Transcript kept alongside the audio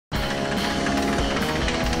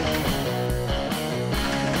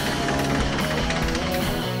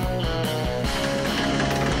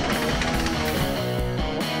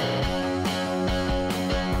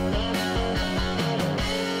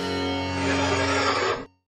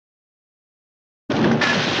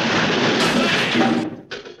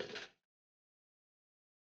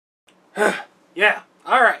Yeah,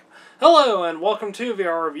 alright. Hello and welcome to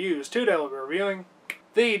VR Reviews. Today we'll be reviewing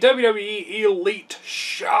the WWE Elite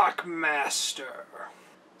Shockmaster.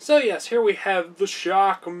 So yes, here we have the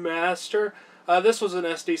Shockmaster. This was an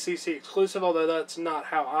SDCC exclusive, although that's not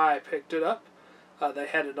how I picked it up. They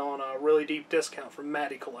had it on a really deep discount from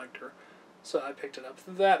Matty Collector, so I picked it up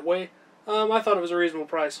that way. I thought it was a reasonable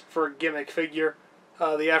price for a gimmick figure.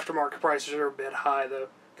 The aftermarket prices are a bit high, though,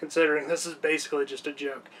 considering this is basically just a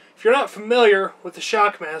joke. If you're not familiar with the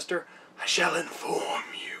Shockmaster, I shall inform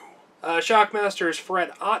you. Shockmaster is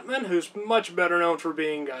Fred Ottman, who's much better known for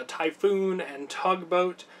being Typhoon and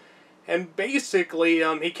Tugboat. And basically,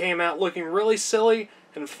 he came out looking really silly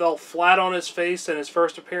and fell flat on his face in his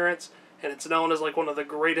first appearance, and it's known as like one of the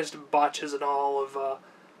greatest botches in all of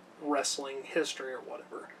wrestling history or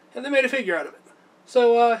whatever. And they made a figure out of it.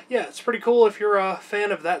 So, yeah, it's pretty cool if you're a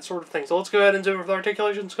fan of that sort of thing. So let's go ahead and zoom in with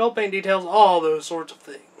articulation, sculpt, paint details, all those sorts of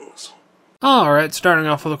things. Alright, starting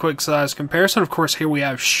off with a quick size comparison. Of course, here we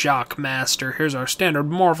have Shockmaster. Here's our standard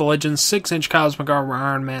Marvel Legends 6-inch Cosmic Armor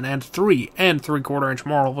Iron Man and 3 3/4-inch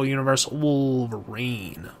Marvel Universe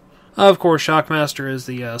Wolverine. Of course, Shockmaster is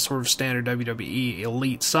the sort of standard WWE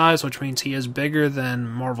Elite size, which means he is bigger than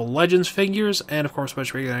Marvel Legends figures, and of course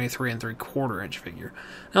much bigger than a 3 3/4-inch figure.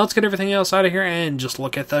 Now let's get everything else out of here and just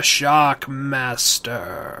look at the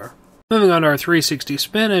Shockmaster. Moving on to our 360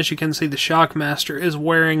 spin, as you can see, the Shockmaster is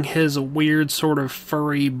wearing his weird sort of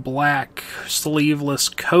furry black sleeveless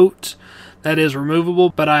coat. That is removable,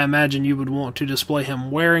 but I imagine you would want to display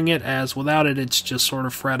him wearing it, as without it, it's just sort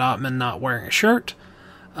of Fred Ottman not wearing a shirt.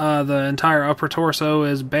 The entire upper torso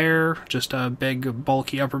is bare, just a big,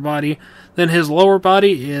 bulky upper body. Then his lower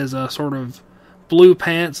body is a sort of blue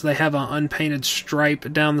pants. They have an unpainted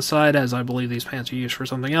stripe down the side, as I believe these pants are used for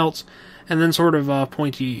something else. And then sort of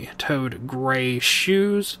pointy-toed gray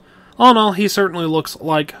shoes. All in all, he certainly looks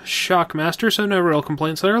like Shockmaster, so no real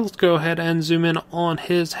complaints there. Let's go ahead and zoom in on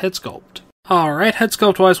his head sculpt. Alright, head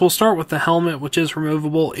sculpt-wise, we'll start with the helmet, which is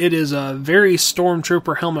removable. It is a very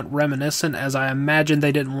Stormtrooper helmet reminiscent, as I imagine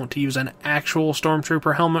they didn't want to use an actual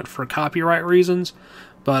Stormtrooper helmet for copyright reasons.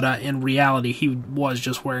 But in reality, he was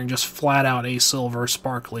just wearing just flat-out a silver,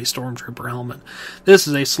 sparkly Stormtrooper helmet. This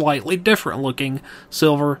is a slightly different-looking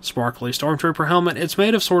silver, sparkly Stormtrooper helmet. It's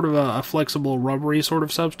made of sort of a flexible, rubbery sort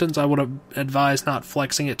of substance. I would advise not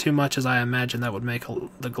flexing it too much, as I imagine that would make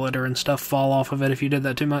the glitter and stuff fall off of it if you did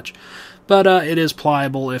that too much. But it is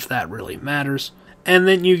pliable, if that really matters. And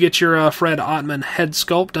then you get your Fred Ottman head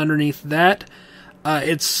sculpt underneath that.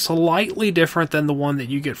 It's slightly different than the one that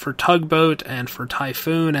you get for Tugboat and for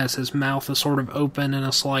Typhoon, as his mouth is sort of open in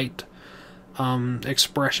a slight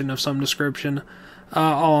expression of some description.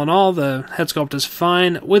 All in all, the head sculpt is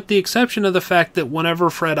fine, with the exception of the fact that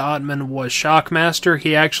whenever Fred Ottman was Shockmaster,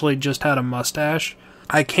 he actually just had a mustache.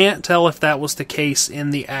 I can't tell if that was the case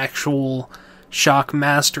in the actual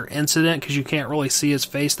Shockmaster incident, because you can't really see his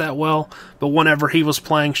face that well, but whenever he was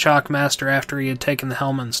playing Shockmaster after he had taken the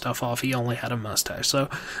helmet and stuff off, he only had a mustache, so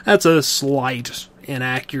that's a slight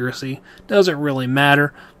inaccuracy. Doesn't really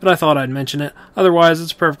matter, but I thought I'd mention it. Otherwise,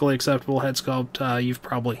 it's a perfectly acceptable head sculpt. You've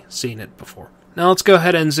probably seen it before. Now let's go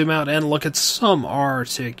ahead and zoom out and look at some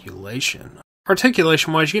articulation.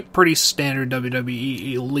 Articulation-wise, you get pretty standard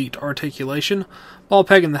WWE Elite articulation. Ball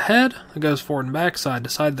peg in the head, that goes forward and back, side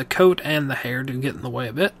to side. The coat and the hair do get in the way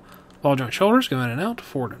a bit. Ball joint shoulders go in and out,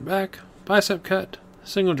 forward and back. Bicep cut,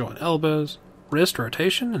 single joint elbows, wrist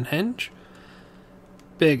rotation and hinge.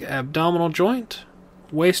 Big abdominal joint,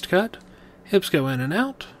 waist cut, hips go in and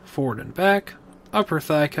out, forward and back. Upper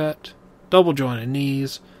thigh cut, double jointed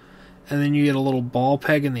knees. And then you get a little ball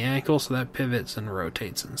peg in the ankle, so that pivots and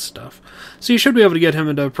rotates and stuff. So you should be able to get him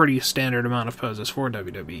into a pretty standard amount of poses for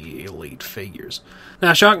WWE Elite figures.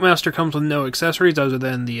 Now, Shockmaster comes with no accessories other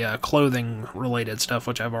than the clothing-related stuff,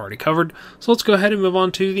 which I've already covered. So let's go ahead and move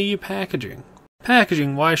on to the packaging.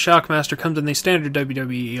 Packaging-wise, Shockmaster comes in the standard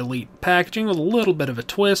WWE Elite packaging with a little bit of a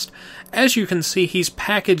twist. As you can see, he's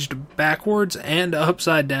packaged backwards and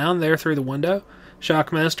upside down there through the window.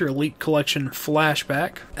 Shockmaster Elite Collection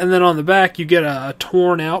Flashback. And then on the back, you get a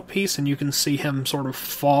torn out piece, and you can see him sort of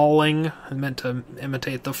falling, meant to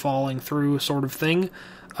imitate the falling through sort of thing,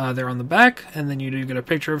 there on the back. And then you do get a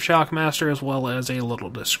picture of Shockmaster, as well as a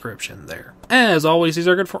little description there. As always, these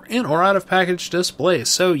are good for in or out of package displays,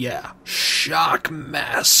 so yeah,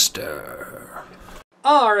 Shockmaster.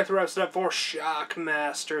 Alright, that wraps it up for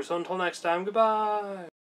Shockmaster. So until next time, goodbye.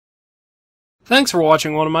 Thanks for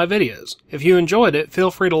watching one of my videos. If you enjoyed it,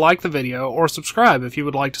 feel free to like the video or subscribe if you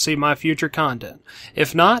would like to see my future content.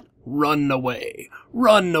 If not, run away.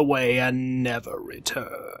 Run away and never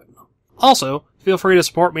return. Also, feel free to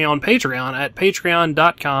support me on Patreon at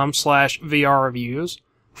patreon.com/VRreviews,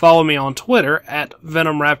 follow me on Twitter at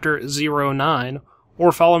VenomRaptor09,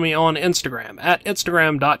 or follow me on Instagram at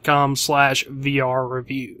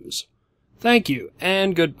instagram.com/VRreviews. Thank you,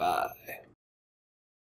 and goodbye.